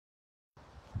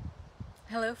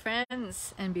Hello,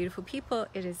 friends and beautiful people.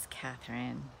 It is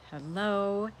Catherine.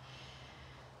 Hello,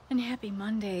 and happy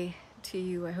Monday to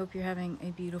you. I hope you're having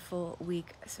a beautiful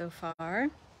week so far.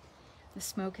 The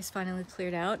smoke has finally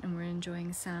cleared out, and we're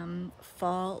enjoying some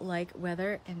fall-like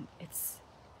weather, and it's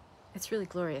really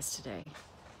glorious today.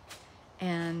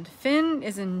 And Finn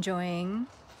is enjoying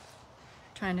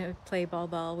trying to play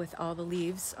ball with all the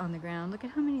leaves on the ground. Look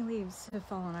at how many leaves have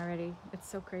fallen already. It's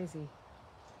so crazy.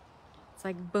 It's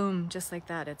like boom, just like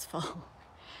that, it's fall.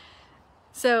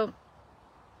 So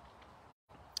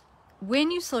when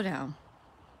you slow down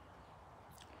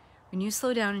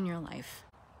in your life,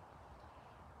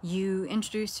 you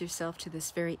introduce yourself to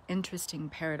this very interesting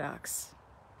paradox,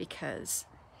 because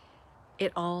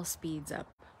it all speeds up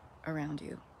around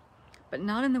you, but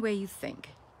not in the way you think.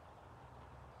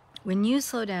 When you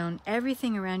slow down,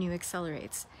 everything around you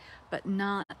accelerates, but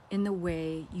not in the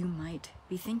way you might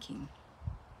be thinking.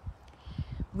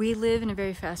 We live in a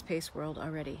very fast-paced world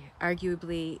already.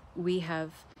 Arguably, we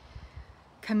have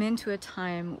come into a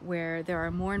time where there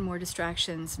are more and more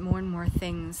distractions, more and more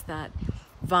things that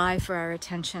vie for our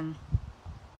attention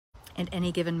at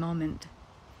any given moment.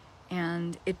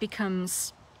 And it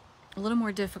becomes a little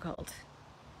more difficult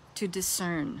to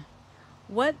discern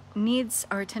what needs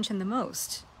our attention the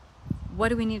most. What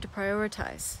do we need to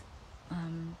prioritize?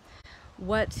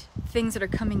 What things that are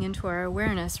coming into our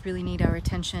awareness really need our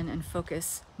attention and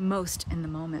focus most in the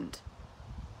moment.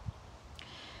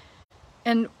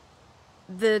 And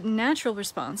the natural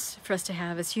response for us to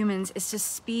have as humans is to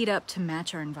speed up to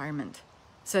match our environment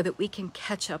so that we can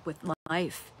catch up with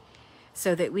life,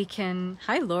 so that we can,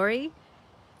 hi Lori,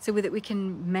 so that we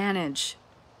can manage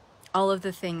all of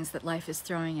the things that life is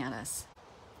throwing at us.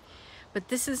 But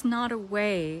this is not a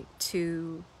way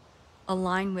to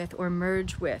align with or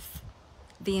merge with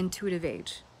the intuitive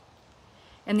age.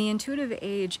 And the intuitive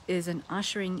age is an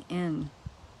ushering in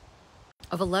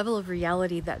of a level of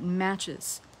reality that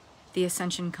matches the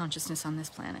ascension consciousness on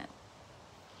this planet.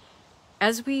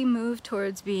 As we move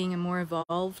towards being a more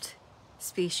evolved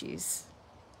species,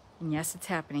 and yes, it's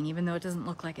happening, even though it doesn't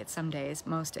look like it some days,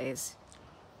 most days,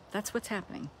 that's what's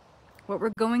happening. What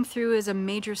we're going through is a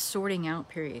major sorting out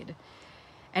period.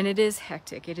 And it is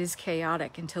hectic, it is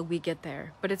chaotic until we get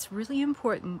there. But it's really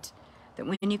important that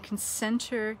when you can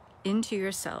center into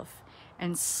yourself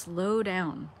and slow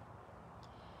down,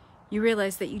 you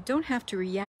realize that you don't have to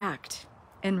react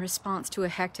in response to a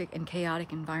hectic and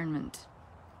chaotic environment.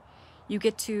 You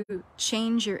get to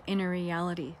change your inner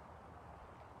reality,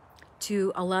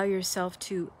 to allow yourself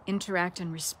to interact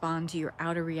and respond to your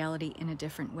outer reality in a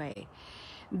different way.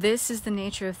 This is the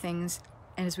nature of things.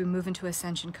 And as we move into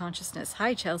ascension consciousness,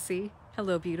 hi Chelsea,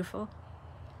 hello beautiful.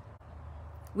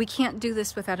 We can't do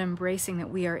this without embracing that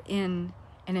we are in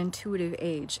an intuitive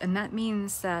age. And that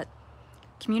means that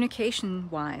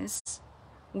communication-wise,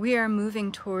 we are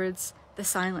moving towards the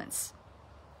silence,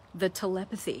 the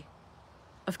telepathy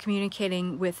of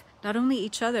communicating with not only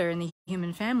each other in the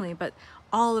human family, but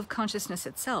all of consciousness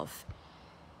itself.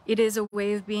 It is a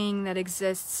way of being that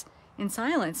exists in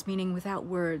silence, meaning without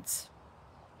words.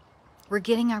 We're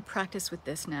getting our practice with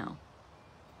this now.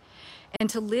 And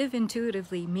to live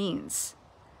intuitively means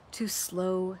to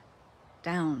slow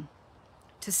down,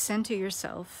 to center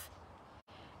yourself,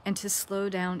 and to slow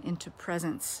down into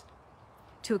presence,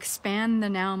 to expand the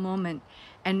now moment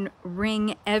and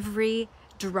wring every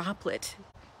droplet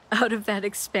out of that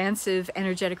expansive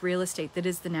energetic real estate that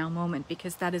is the now moment,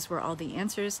 because that is where all the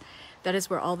answers, that is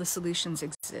where all the solutions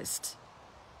exist.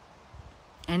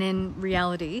 And in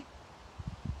reality,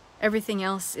 everything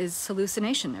else is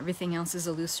hallucination. Everything else is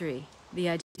illusory. The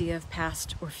idea of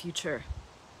past or future.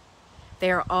 They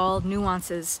are all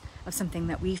nuances of something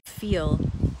that we feel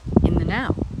in the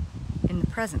now, in the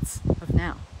presence of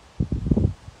now.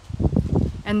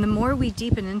 And the more we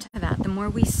deepen into that, the more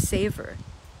we savor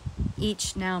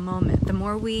each now moment, the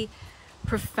more we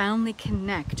profoundly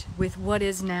connect with what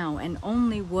is now and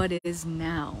only what is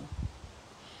now,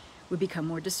 we become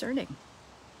more discerning.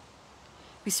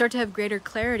 We start to have greater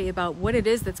clarity about what it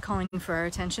is that's calling for our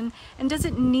attention, and does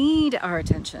it need our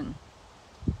attention?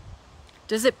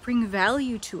 Does it bring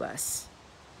value to us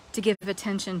to give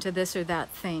attention to this or that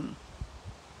thing,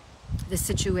 this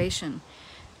situation,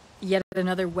 yet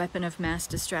another weapon of mass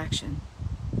distraction?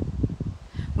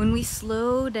 When we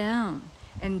slow down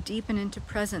and deepen into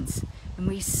presence, and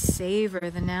we savor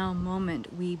the now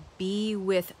moment, we be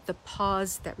with the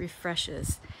pause that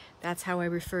refreshes. That's how I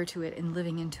refer to it in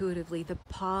living intuitively. The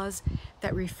pause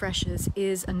that refreshes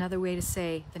is another way to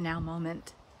say the now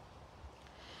moment.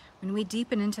 When we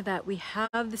deepen into that, we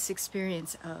have this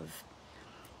experience of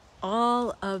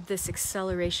all of this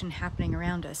acceleration happening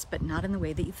around us, but not in the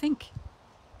way that you think.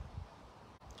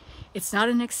 It's not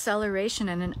an acceleration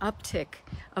and an uptick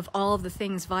of all of the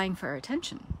things vying for our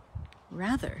attention.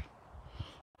 Rather,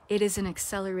 it is an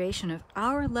acceleration of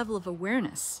our level of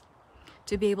awareness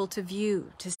to be able to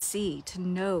view, to see, to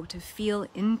know, to feel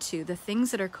into the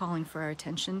things that are calling for our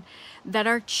attention, that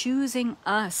are choosing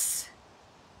us.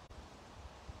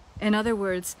 In other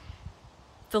words,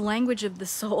 the language of the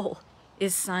soul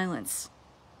is silence,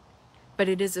 but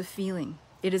it is a feeling,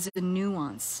 it is a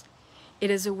nuance, it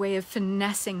is a way of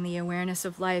finessing the awareness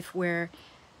of life where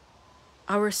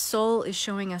our soul is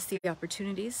showing us the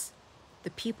opportunities,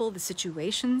 the people, the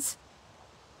situations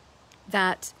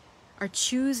that are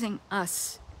choosing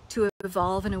us to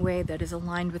evolve in a way that is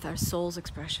aligned with our soul's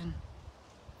expression.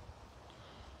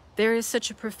 There is such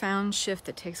a profound shift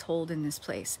that takes hold in this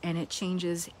place, and it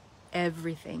changes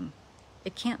everything.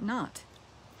 It can't not.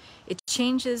 It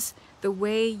changes the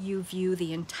way you view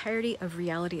the entirety of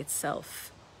reality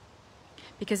itself,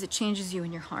 because it changes you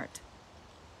in your heart.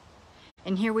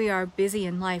 And here we are busy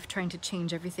in life trying to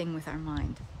change everything with our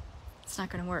mind. It's not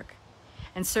going to work.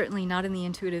 And certainly not in the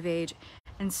intuitive age,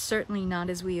 and certainly not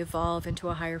as we evolve into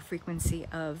a higher frequency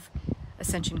of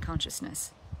ascension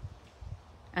consciousness.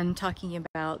 I'm talking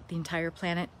about the entire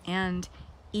planet and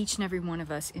each and every one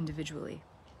of us individually.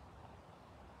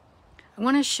 I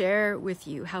want to share with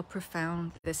you how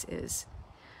profound this is.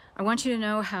 I want you to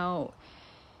know how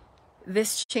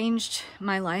this changed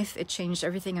my life. It changed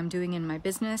everything I'm doing in my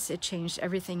business. It changed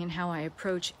everything in how I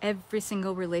approach every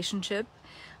single relationship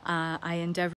I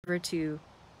endeavor to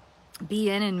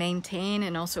be in and maintain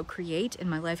and also create in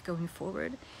my life going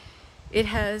forward. It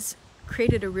has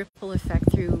created a ripple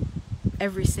effect through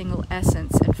every single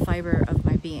essence and fiber of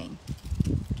my being.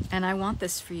 And I want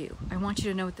this for you. I want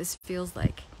you to know what this feels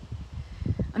like.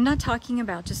 I'm not talking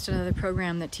about just another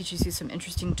program that teaches you some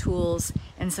interesting tools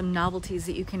and some novelties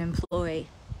that you can employ.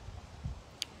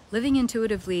 Living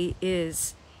intuitively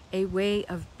is a way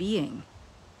of being.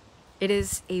 It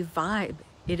is a vibe.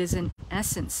 It is an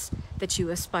essence that you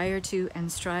aspire to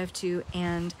and strive to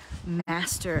and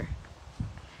master.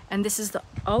 And this is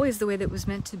always the way that was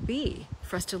meant to be,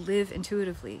 for us to live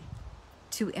intuitively,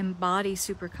 to embody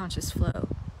superconscious flow.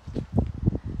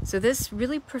 So this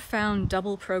really profound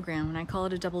double program, and I call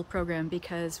it a double program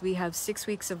because we have 6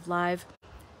 weeks of live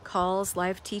calls,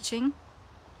 live teaching,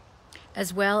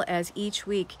 as well as each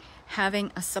week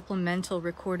having a supplemental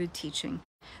recorded teaching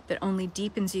that only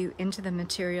deepens you into the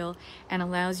material and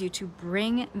allows you to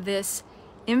bring this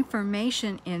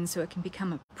information in so it can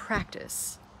become a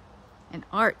practice, an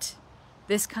art,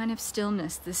 this kind of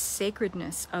stillness, this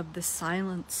sacredness of the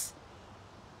silence,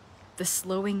 the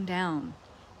slowing down.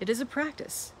 It is a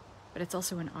practice, but it's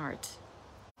also an art,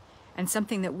 and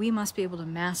something that we must be able to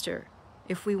master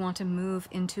if we want to move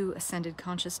into ascended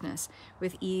consciousness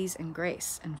with ease and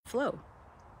grace and flow.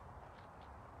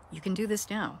 You can do this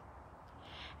now.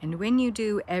 And when you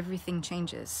do, everything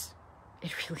changes.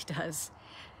 It really does.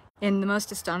 In the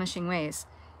most astonishing ways.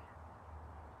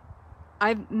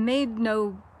 I've made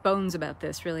no bones about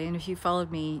this, really. And if you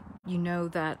followed me, you know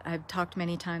that I've talked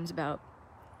many times about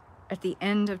at the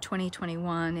end of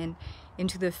 2021 and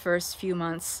into the first few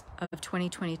months of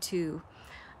 2022,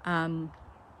 I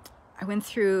went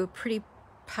through a pretty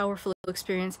powerful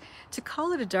experience. To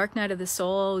call it a dark night of the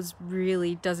soul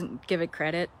really doesn't give it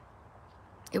credit.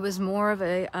 It was more of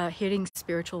a hitting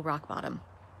spiritual rock bottom.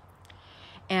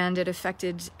 And it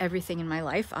affected everything in my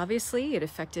life, obviously. It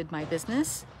affected my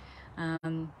business.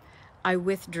 I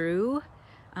withdrew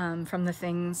from the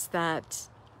things that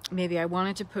maybe I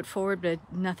wanted to put forward, but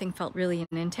nothing felt really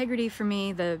in integrity for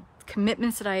me. The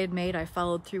commitments that I had made, I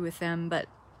followed through with them, but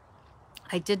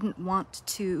I didn't want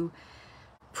to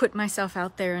put myself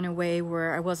out there in a way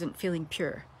where I wasn't feeling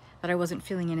pure, that I wasn't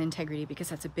feeling in integrity, because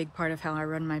that's a big part of how I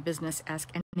run my business. Ask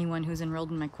anyone who's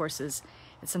enrolled in my courses.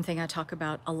 It's something I talk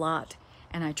about a lot,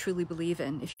 and I truly believe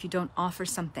in. If you don't offer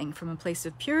something from a place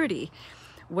of purity,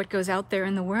 what goes out there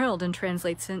in the world and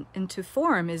translates into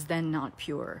form is then not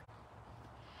pure.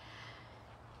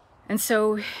 And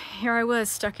so here I was,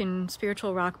 stuck in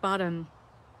spiritual rock bottom,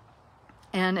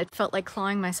 and it felt like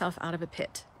clawing myself out of a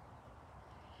pit.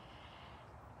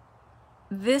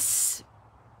 This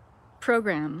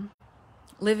program,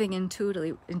 Living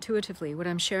Intuitively, what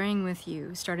I'm sharing with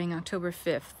you starting October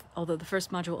 5th, although the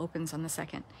first module opens on the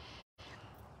 2nd,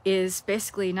 is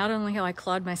basically not only how I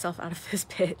clawed myself out of this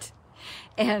pit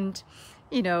and,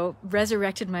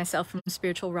 resurrected myself from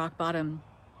spiritual rock bottom,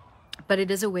 but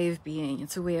it is a way of being.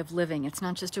 It's a way of living. It's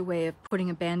not just a way of putting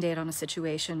a Band-Aid on a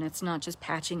situation. It's not just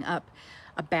patching up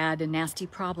a bad and nasty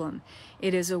problem.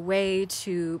 It is a way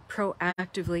to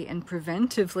proactively and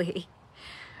preventively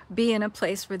be in a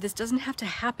place where this doesn't have to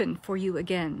happen for you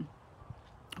again.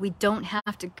 We don't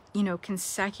have to, you know,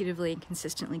 consecutively and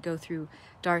consistently go through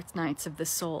dark nights of the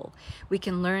soul. We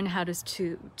can learn how to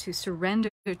surrender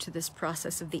to this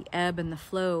process of the ebb and the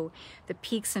flow, the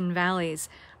peaks and valleys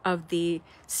of the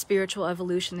spiritual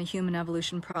evolution, the human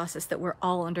evolution process that we're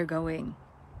all undergoing.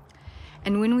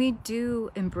 And when we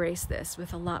do embrace this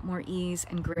with a lot more ease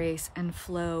and grace and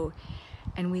flow,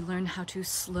 and we learn how to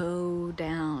slow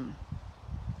down,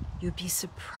 you'd be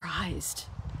surprised,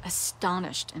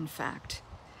 astonished, in fact,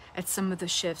 at some of the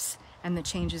shifts and the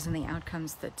changes and the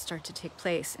outcomes that start to take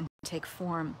place and take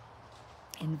form,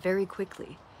 and very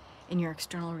quickly in your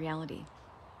external reality.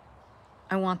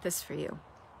 I want this for you.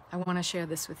 I want to share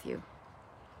this with you.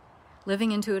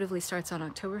 Living Intuitively starts on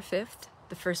October 5th.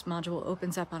 The first module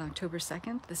opens up on October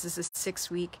 2nd. This is a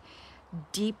 6-week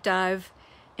deep dive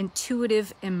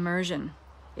intuitive immersion.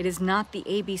 It is not the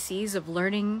ABCs of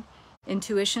learning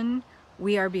intuition.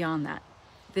 We are beyond that.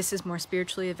 This is more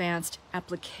spiritually advanced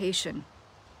application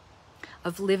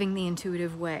of living the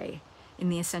intuitive way in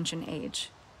the Ascension Age.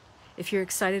 If you're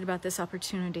excited about this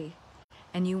opportunity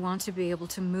and you want to be able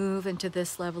to move into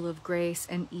this level of grace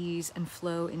and ease and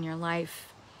flow in your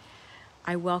life,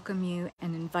 I welcome you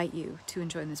and invite you to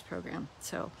join this program.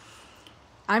 So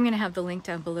I'm going to have the link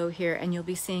down below here, and you'll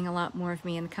be seeing a lot more of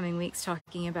me in the coming weeks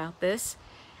talking about this.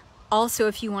 Also,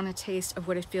 if you want a taste of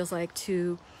what it feels like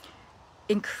to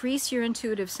increase your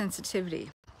intuitive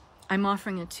sensitivity, I'm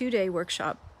offering a 2-day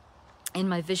workshop in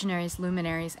my Visionaries,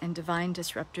 Luminaries, and Divine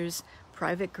Disruptors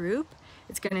private group.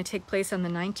 It's going to take place on the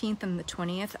 19th and the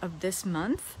 20th of this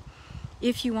month.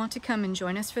 If you want to come and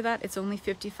join us for that, it's only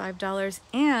 $55,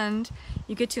 and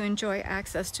you get to enjoy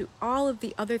access to all of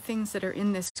the other things that are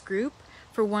in this group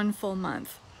for 1 full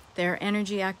month. There are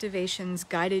energy activations,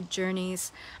 guided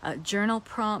journeys, journal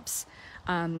prompts,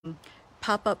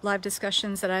 pop-up live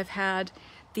discussions that I've had.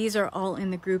 These are all in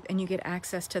the group, and you get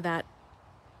access to that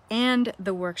and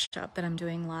the workshop that I'm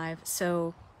doing live.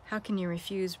 So how can you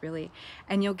refuse, really?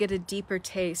 And you'll get a deeper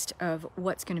taste of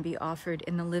what's going to be offered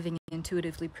in the Living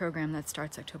Intuitively program that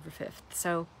starts October 5th.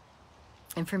 So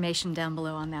information down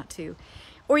below on that too.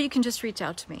 Or you can just reach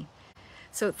out to me.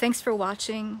 So thanks for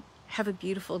watching. Have a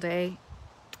beautiful day.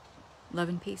 Love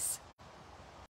and peace.